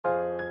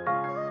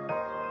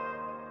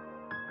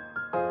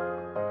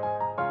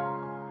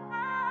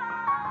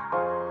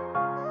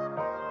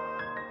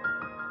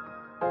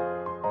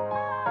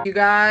You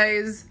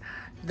guys,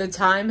 the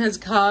time has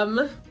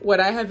come. What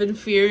I have been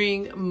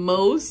fearing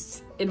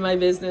most in my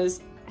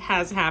business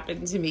has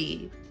happened to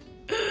me.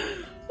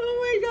 Oh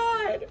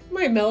my God.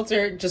 My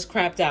melter just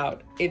crapped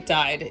out. It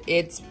died.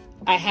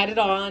 I had it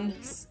on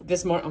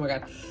this morning. Oh my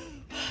God.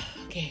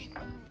 Okay,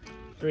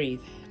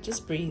 breathe,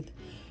 just breathe.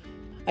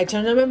 I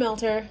turned on my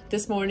melter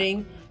this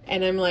morning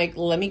and I'm like,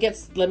 let me get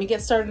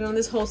started on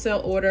this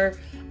wholesale order.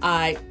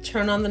 I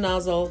turn on the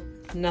nozzle,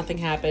 nothing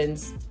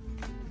happens.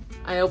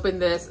 I open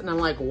this and I'm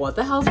like, what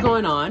the hell's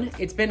going on?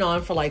 It's been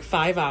on for like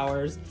 5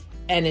 hours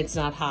and it's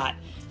not hot.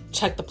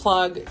 Check the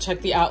plug,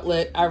 check the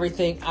outlet,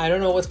 everything. I don't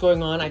know what's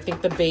going on. I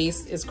think the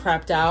base is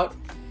crapped out.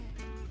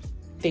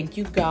 Thank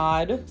you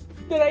God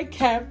that I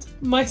kept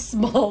my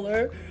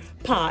smaller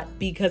pot,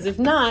 because if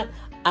not,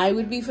 I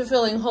would be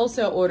fulfilling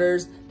wholesale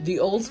orders the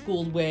old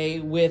school way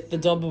with the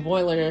double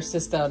boiler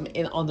system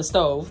on the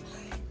stove.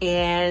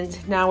 And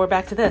now we're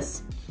back to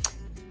this.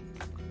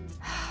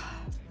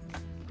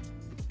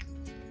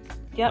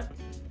 Yep,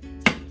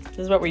 this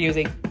is what we're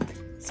using.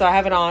 So I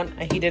have it on,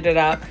 I heated it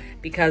up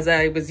because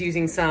I was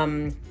using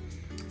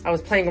I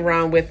was playing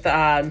around with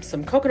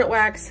some coconut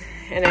wax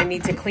and I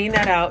need to clean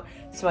that out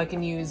so I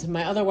can use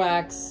my other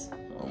wax.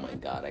 Oh my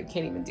God, I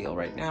can't even deal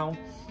right now.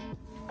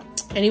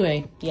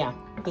 Anyway, yeah,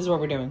 this is what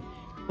we're doing.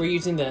 We're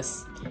using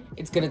this.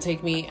 It's gonna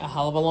take me a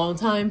hell of a long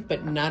time,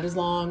 but not as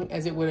long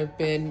as it would have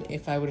been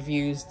if I would have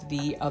used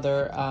the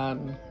other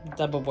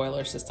double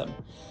boiler system.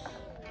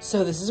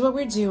 So this is what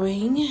we're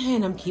doing,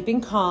 and I'm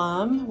keeping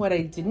calm. What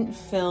I didn't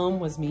film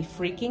was me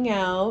freaking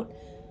out.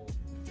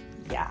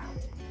 Yeah.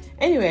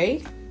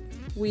 Anyway,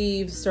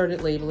 we've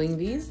started labeling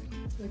these.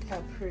 Look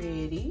how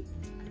pretty.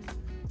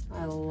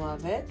 I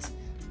love it.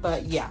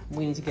 But yeah,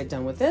 we need to get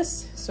done with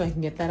this so I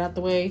can get that out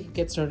the way,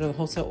 get started on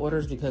wholesale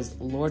orders, because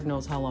Lord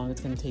knows how long it's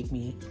gonna take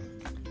me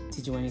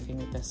to do anything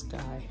with this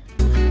guy.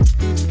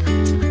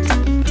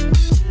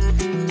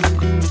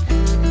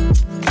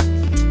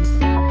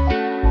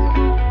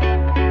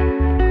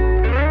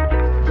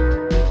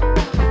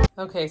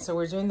 Okay, so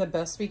we're doing the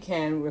best we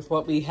can with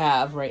what we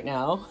have right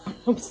now.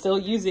 I'm still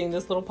using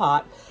this little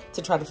pot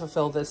to try to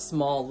fulfill this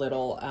small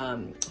little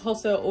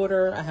wholesale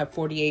order. I have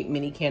 48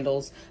 mini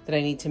candles that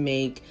I need to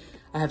make.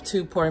 I have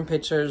 2 pouring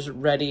pitchers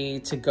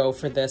ready to go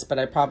for this, but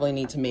I probably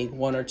need to make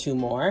 1 or 2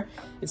 more.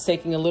 It's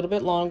taking a little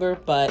bit longer,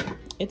 but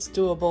it's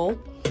doable.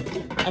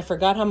 I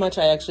forgot how much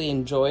I actually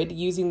enjoyed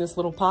using this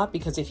little pot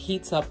because it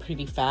heats up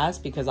pretty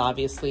fast, because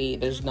obviously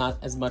there's not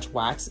as much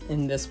wax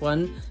in this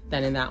one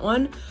than in that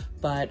one.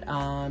 But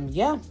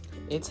yeah,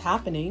 it's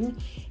happening.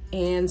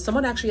 And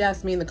someone actually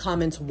asked me in the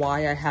comments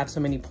why I have so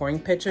many pouring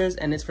pitchers,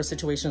 and it's for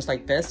situations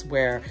like this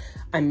where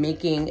I'm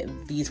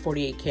making these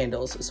 48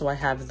 candles. So I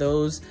have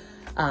those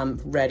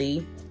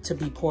ready to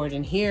be poured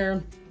in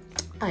here.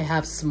 I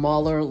have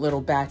smaller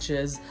little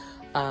batches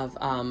of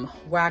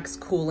wax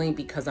cooling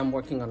because I'm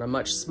working on a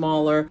much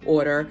smaller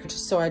order.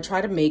 So I try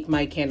to make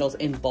my candles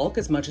in bulk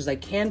as much as I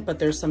can, but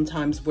there's some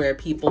times where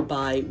people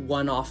buy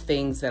one-off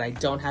things that I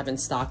don't have in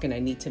stock and I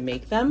need to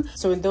make them.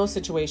 So in those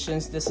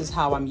situations, this is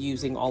how I'm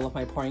using all of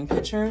my pouring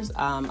pitchers.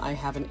 I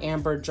have an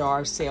amber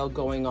jar sale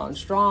going on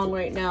strong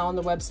right now on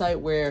the website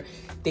where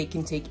they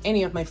can take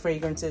any of my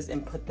fragrances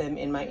and put them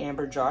in my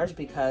amber jars,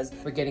 because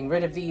we're getting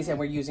rid of these and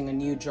we're using a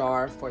new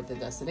jar for the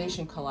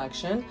Destination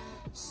collection.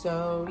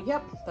 So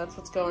yep, that's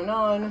what's going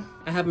on.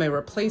 I have my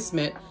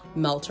replacement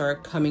melter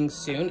coming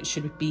soon. It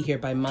should be here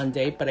by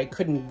Monday, but I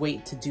couldn't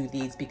wait to do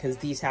these because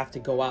these have to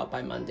go out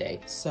by Monday.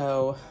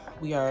 So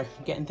we are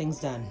getting things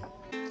done.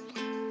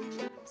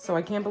 So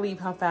I can't believe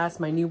how fast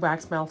my new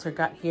wax melter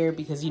got here,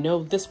 because you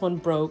know this one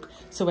broke.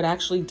 So what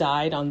actually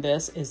died on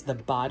this is the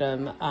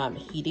bottom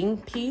heating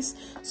piece.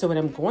 So what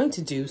I'm going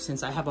to do,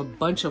 since I have a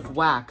bunch of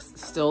wax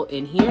still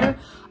in here,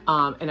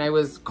 and I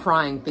was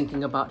crying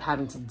thinking about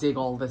having to dig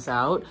all this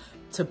out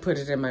to put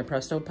it in my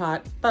Presto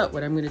pot. But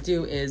what I'm gonna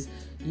do is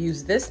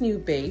use this new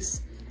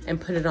base and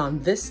put it on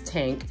this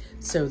tank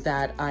so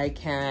that I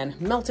can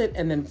melt it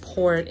and then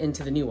pour it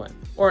into the new one,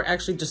 or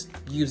actually just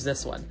use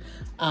this one.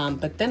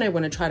 But then I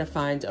want to try to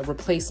find a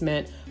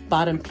replacement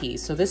bottom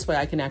piece, so this way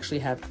I can actually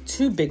have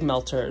 2 big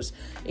melters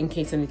in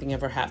case anything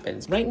ever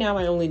happens. Right now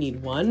I only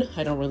need 1.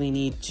 I don't really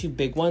need 2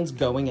 big ones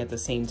going at the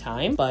same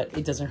time, but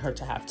it doesn't hurt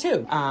to have 2,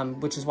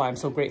 which is why I'm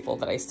so grateful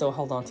that I still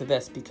held on to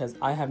this, because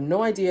I have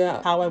no idea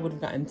how I would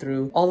have gotten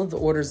through all of the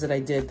orders that I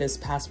did this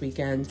past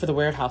weekend for the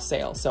warehouse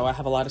sale. So I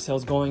have a lot of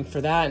sales going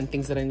for that and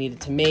things that I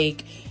needed to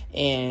make,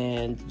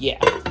 and yeah,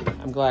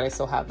 I'm glad I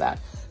still have that.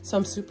 So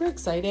I'm super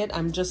excited.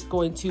 I'm just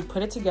going to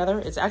put it together.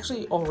 It's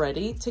actually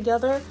already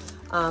together.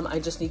 I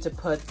just need to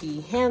put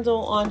the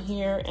handle on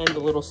here and the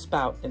little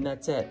spout, and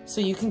that's it.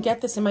 So you can get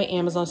this in my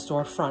Amazon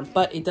storefront,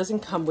 but it doesn't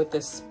come with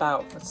this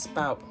spout. A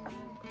spout.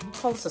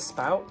 Call this a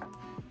spout?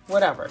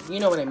 Whatever. You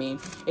know what I mean.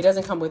 It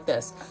doesn't come with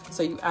this.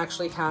 So you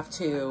actually have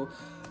to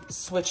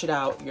switch it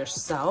out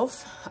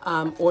yourself,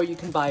 or you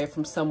can buy it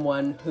from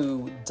someone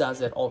who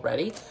does it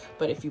already.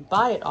 But if you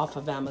buy it off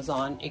of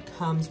Amazon, it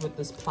comes with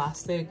this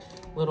plastic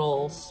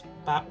little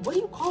spout. What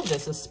do you call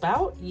this? A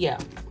spout? Yeah,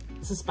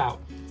 it's a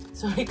spout.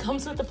 So it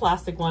comes with the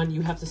plastic one.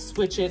 You have to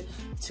switch it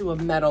to a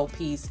metal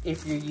piece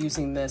if you're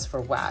using this for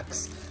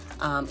wax.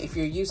 If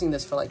you're using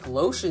this for like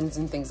lotions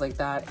and things like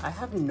that, I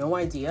have no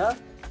idea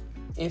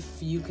if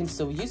you can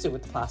still use it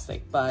with the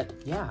plastic. But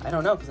yeah, I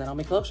don't know because I don't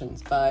make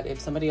lotions. But if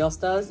somebody else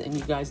does and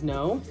you guys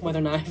know whether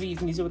or not you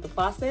can use it with the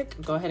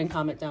plastic, go ahead and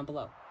comment down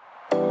below.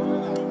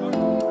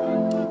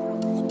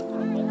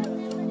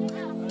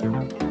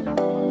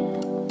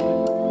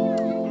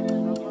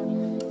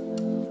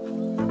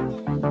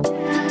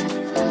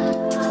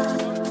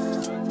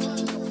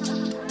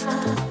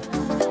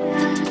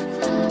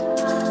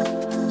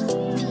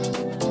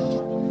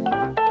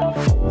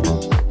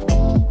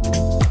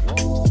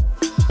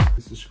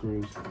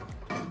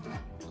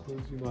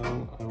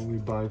 I only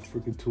buy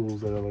freaking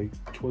tools that are like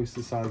twice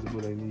the size of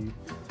what I need.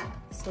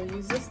 So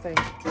use this thing.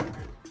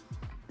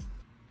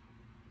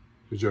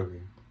 You're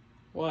joking.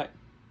 What?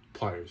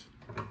 Pliers.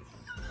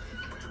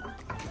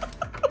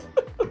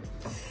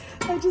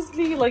 I just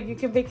mean like you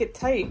can make it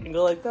tight and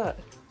go like that.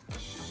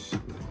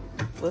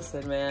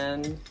 Listen,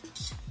 man.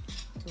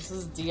 This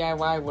is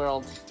DIY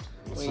world.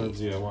 It's not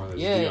DIY,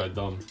 it's yeah. DIY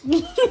dumb.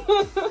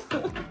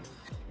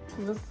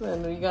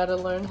 Listen, we gotta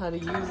learn how to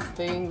use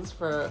things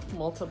for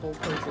multiple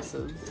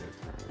purposes.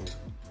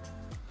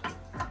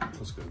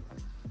 That's good.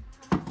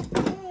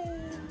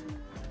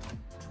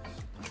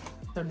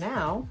 So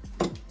now,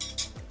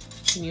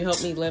 can you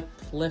help me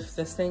lift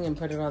this thing and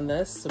put it on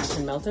this so we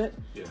can melt it?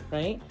 Yeah.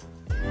 Right?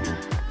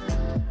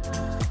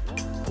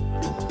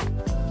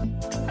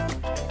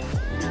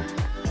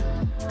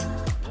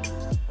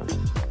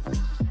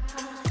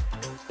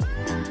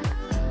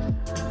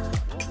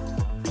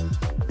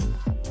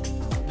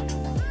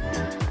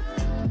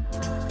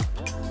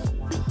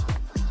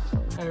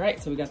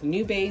 Alright, so we got the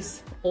new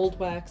base, old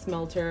wax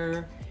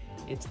melter.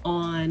 It's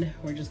on.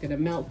 We're just gonna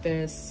melt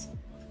this.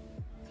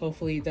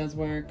 Hopefully it does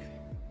work.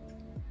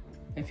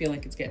 I feel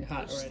like it's getting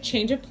hot already.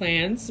 Change of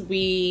plans.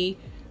 We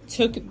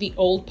took the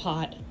old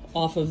pot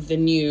off of the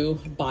new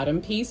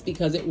bottom piece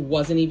because it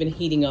wasn't even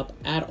heating up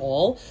at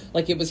all.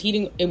 Like it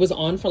was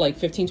on for like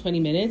 15-20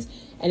 minutes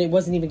and it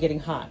wasn't even getting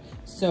hot.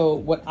 So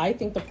what I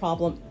think the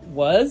problem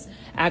was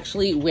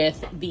actually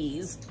with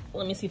these,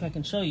 let me see if I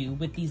can show you,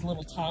 with these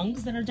little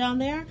tongues that are down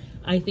there,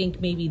 I think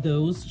maybe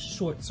those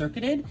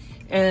short-circuited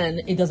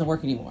and it doesn't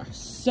work anymore.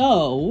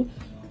 So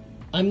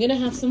I'm gonna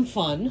have some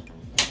fun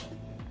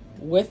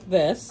with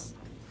this,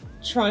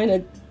 trying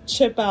to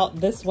chip out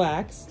this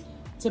wax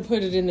to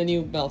put it in the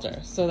new melter.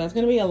 So that's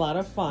gonna be a lot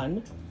of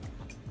fun.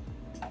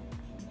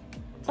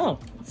 Oh,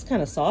 it's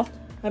kind of soft.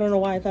 I don't know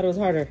why I thought it was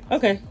harder.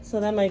 Okay, so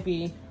that might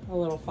be a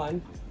little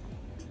fun.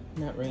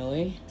 Not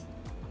really.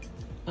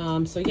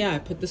 So yeah, I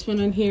put this one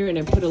in here and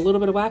I put a little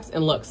bit of wax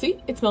and look, see,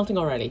 it's melting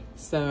already.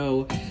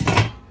 So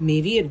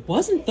maybe it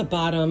wasn't the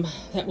bottom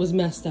that was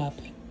messed up,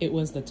 it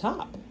was the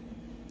top,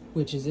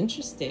 which is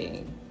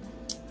interesting.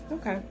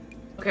 Okay.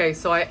 Okay,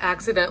 so I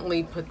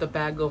accidentally put the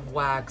bag of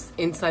wax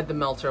inside the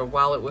melter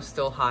while it was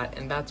still hot,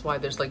 and that's why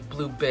there's like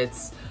blue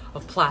bits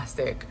of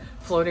plastic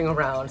floating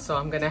around. So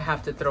I'm gonna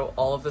have to throw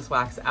all of this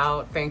wax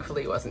out.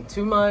 Thankfully it wasn't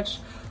too much,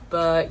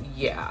 but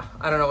yeah,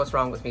 I don't know what's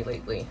wrong with me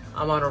lately.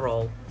 I'm on a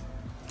roll.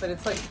 But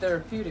it's like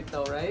therapeutic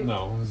though, right?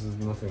 No, this is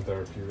nothing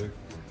therapeutic.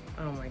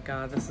 Oh my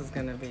God, this is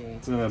gonna be...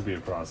 It's gonna be a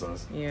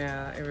process.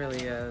 Yeah, it really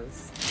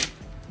is.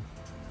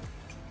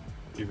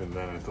 Even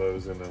then, I thought it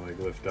was gonna like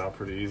lift out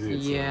pretty easy.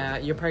 Yeah,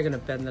 you're probably gonna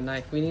bend the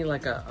knife. We need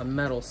like a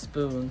metal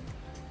spoon.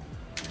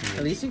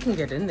 At least you can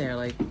get in there,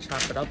 like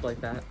chop it up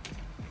like that.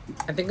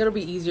 I think it'll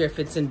be easier if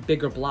it's in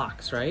bigger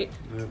blocks, right?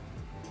 Yep.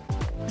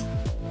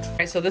 All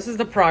right, so this is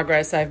the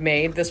progress I've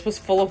made. This was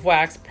full of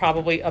wax,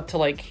 probably up to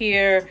like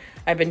here.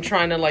 I've been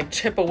trying to like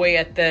chip away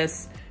at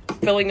this,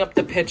 filling up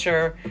the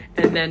pitcher,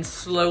 and then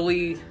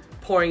slowly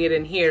pouring it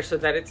in here so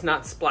that it's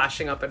not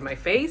splashing up in my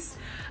face.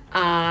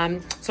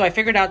 So I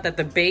figured out that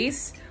the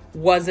base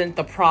wasn't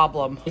the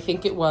problem. I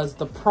think it was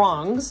the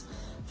prongs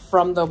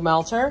from the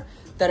melter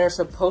that are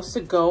supposed to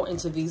go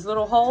into these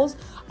little holes.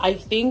 I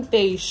think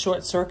they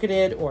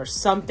short-circuited or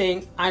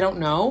something, I don't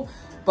know,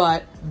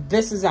 but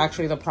this is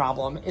actually the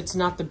problem. It's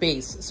not the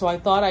base. So I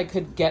thought I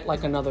could get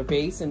like another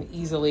base and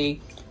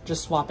easily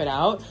just swap it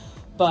out.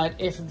 But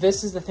if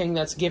this is the thing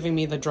that's giving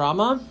me the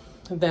drama,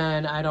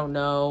 then I don't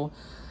know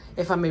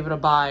if I'm able to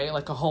buy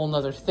like a whole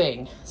nother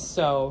thing.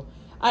 So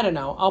I don't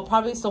know. I'll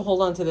probably still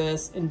hold on to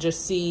this and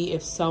just see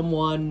if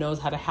someone knows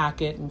how to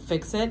hack it and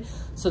fix it.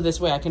 So this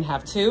way I can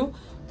have two.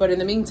 But in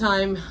the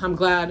meantime,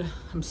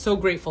 I'm so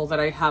grateful that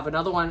I have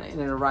another one and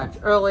it arrived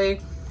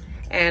early.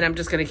 And I'm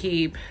just gonna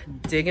keep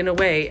digging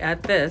away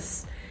at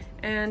this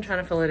and trying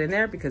to fill it in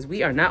there because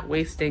we are not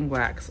wasting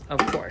wax, of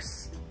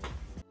course.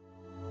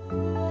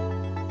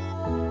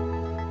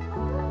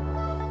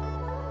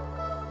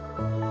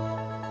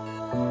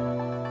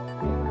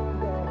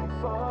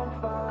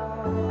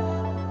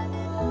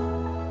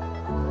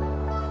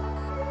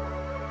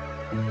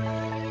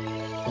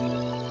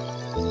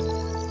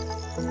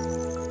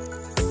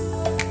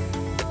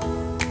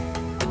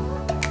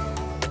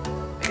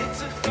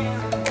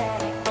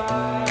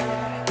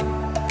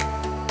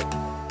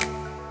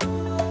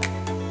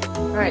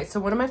 so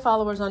one of my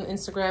followers on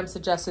Instagram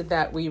suggested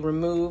that we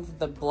remove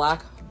the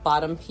black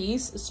bottom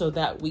piece so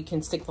that we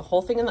can stick the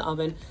whole thing in the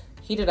oven,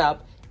 heat it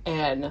up,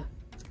 and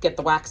get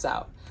the wax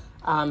out.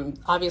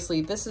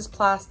 Obviously this is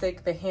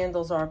plastic, the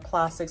handles are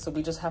plastic, so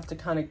we just have to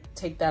kind of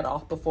take that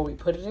off before we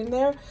put it in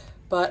there,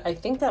 but I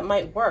think that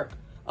might work.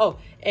 Oh,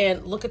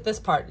 and look at this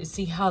part. You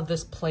see how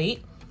this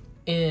plate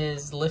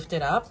is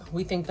lifted up?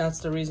 We think that's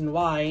the reason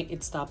why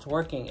it stopped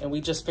working, and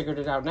we just figured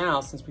it out now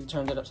since we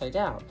turned it upside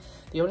down.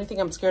 The only thing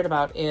I'm scared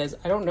about is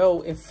I don't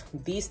know if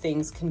these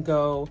things can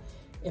go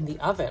in the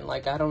oven.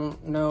 Like, I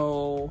don't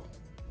know.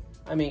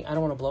 I mean, I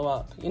don't want to blow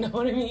up, you know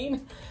what I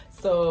mean?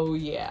 So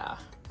yeah,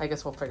 I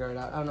guess we'll figure it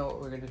out. I don't know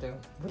what we're gonna do.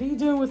 What are you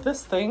doing with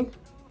this thing?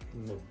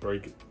 I'm gonna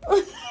break it.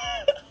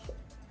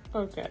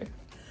 Okay.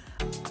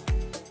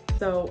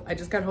 So I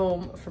just got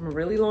home from a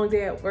really long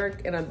day at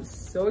work and I'm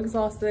so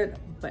exhausted,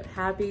 but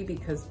happy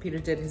because Peter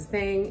did his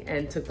thing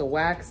and took the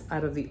wax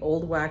out of the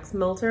old wax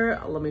melter.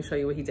 Let me show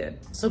you what he did.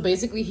 So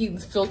basically he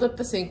filled up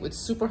the sink with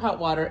super hot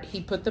water. He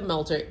put the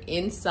melter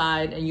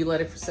inside and you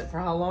let it sit for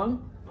how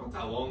long? Not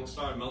that long,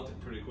 started melting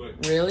pretty quick.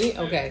 Really?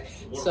 Okay.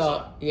 Yeah,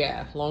 So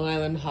yeah, Long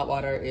Island hot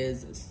water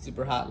is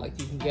super hot. Like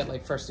you can get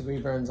like 1st-degree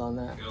burns on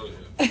that. Oh,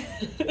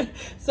 yeah.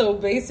 So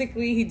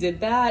basically he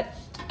did that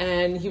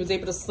and he was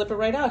able to slip it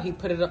right out. He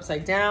put it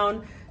upside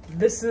down.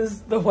 This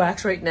is the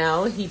wax right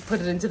now. He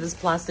put it into this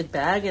plastic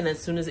bag and as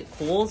soon as it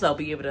cools, I'll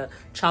be able to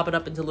chop it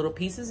up into little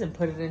pieces and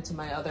put it into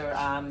my other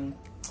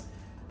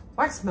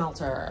wax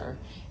melter.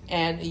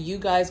 And you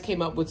guys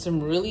came up with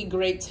some really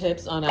great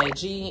tips on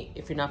IG.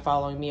 If you're not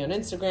following me on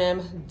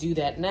Instagram, do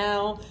that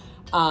now.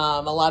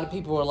 A lot of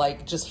people were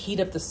like, just heat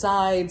up the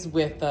sides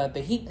with the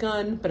heat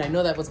gun, but I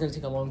know that was gonna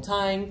take a long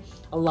time.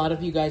 A lot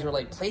of you guys were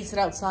like, place it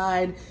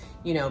outside,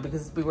 you know,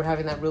 because we were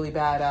having that really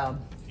bad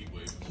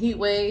heat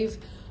wave.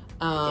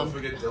 Don't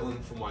forget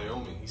Dylan from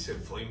Wyoming. He said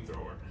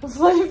flamethrower.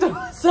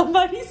 Flamethrower.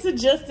 Somebody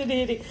suggested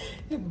it,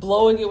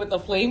 blowing it with a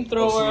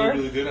flamethrower. Oh, somebody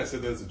really did? I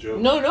said that as a joke.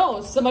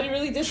 No, somebody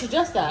really did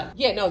suggest that.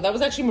 Yeah, no, that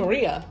was actually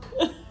Maria.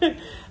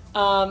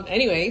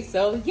 Anyway,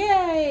 so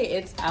yay,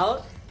 it's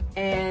out.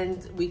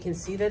 And we can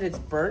see that it's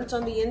burnt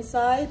on the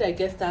inside. I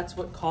guess that's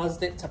what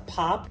caused it to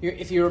pop.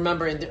 If you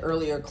remember in the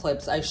earlier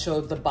clips, I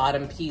showed the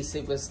bottom piece.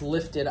 It was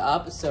lifted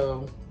up,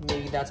 so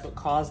maybe that's what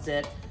caused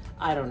it.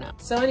 I don't know.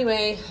 So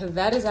anyway,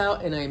 that is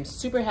out and I'm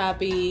super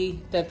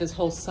happy that this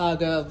whole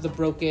saga of the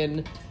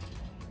broken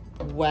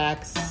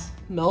wax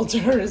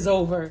melter is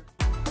over.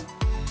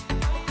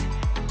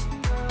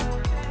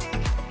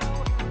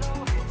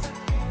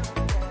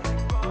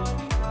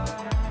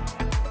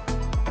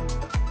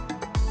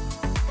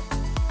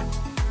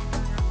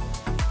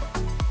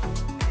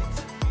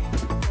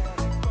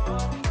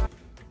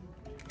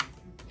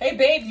 Hey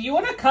babe, do you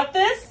want to cut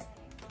this?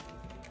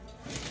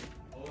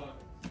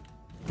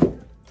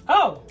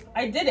 Oh,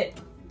 I did it.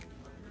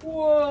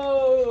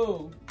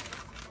 Whoa.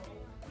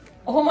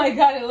 Oh my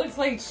God, it looks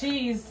like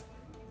cheese.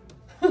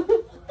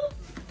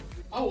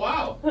 Oh,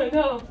 wow. I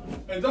know.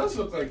 It does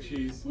look like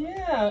cheese.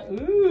 Yeah,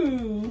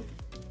 ooh.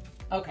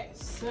 Okay,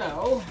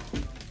 so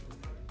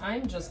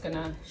I'm just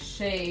gonna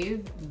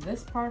shave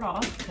this part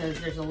off because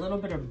there's a little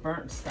bit of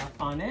burnt stuff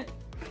on it.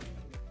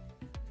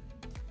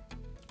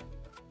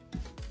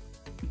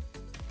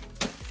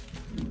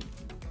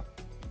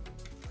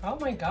 Oh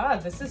my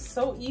God, this is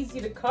so easy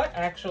to cut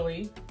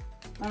actually.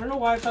 I don't know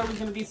why I thought it was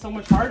gonna be so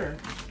much harder.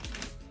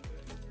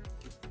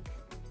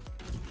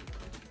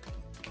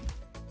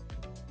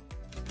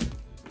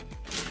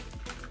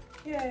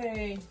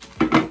 Yay.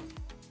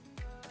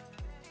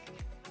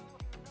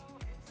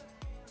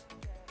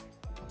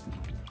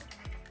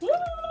 Woo!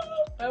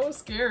 That was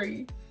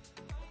scary.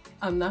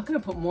 I'm not gonna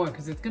put more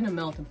because it's gonna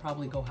melt and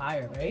probably go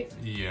higher, right?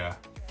 Yeah.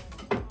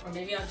 Or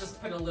maybe I'll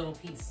just put a little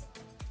piece.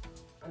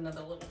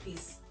 Another little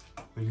piece.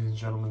 Ladies and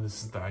gentlemen,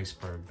 this is the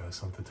iceberg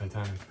that's on the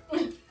Titanic.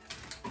 You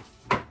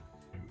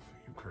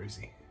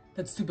crazy.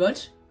 That's too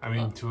much? I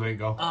mean, too late,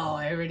 go. Oh,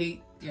 I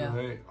already, yeah. Too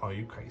late. Oh,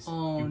 you crazy.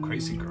 Oh, you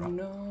crazy girl.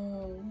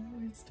 No,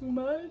 it's too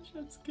much.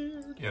 I'm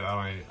scared. Yeah,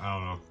 I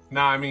don't know.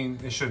 Nah, I mean,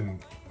 it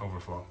shouldn't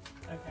overflow.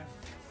 Okay.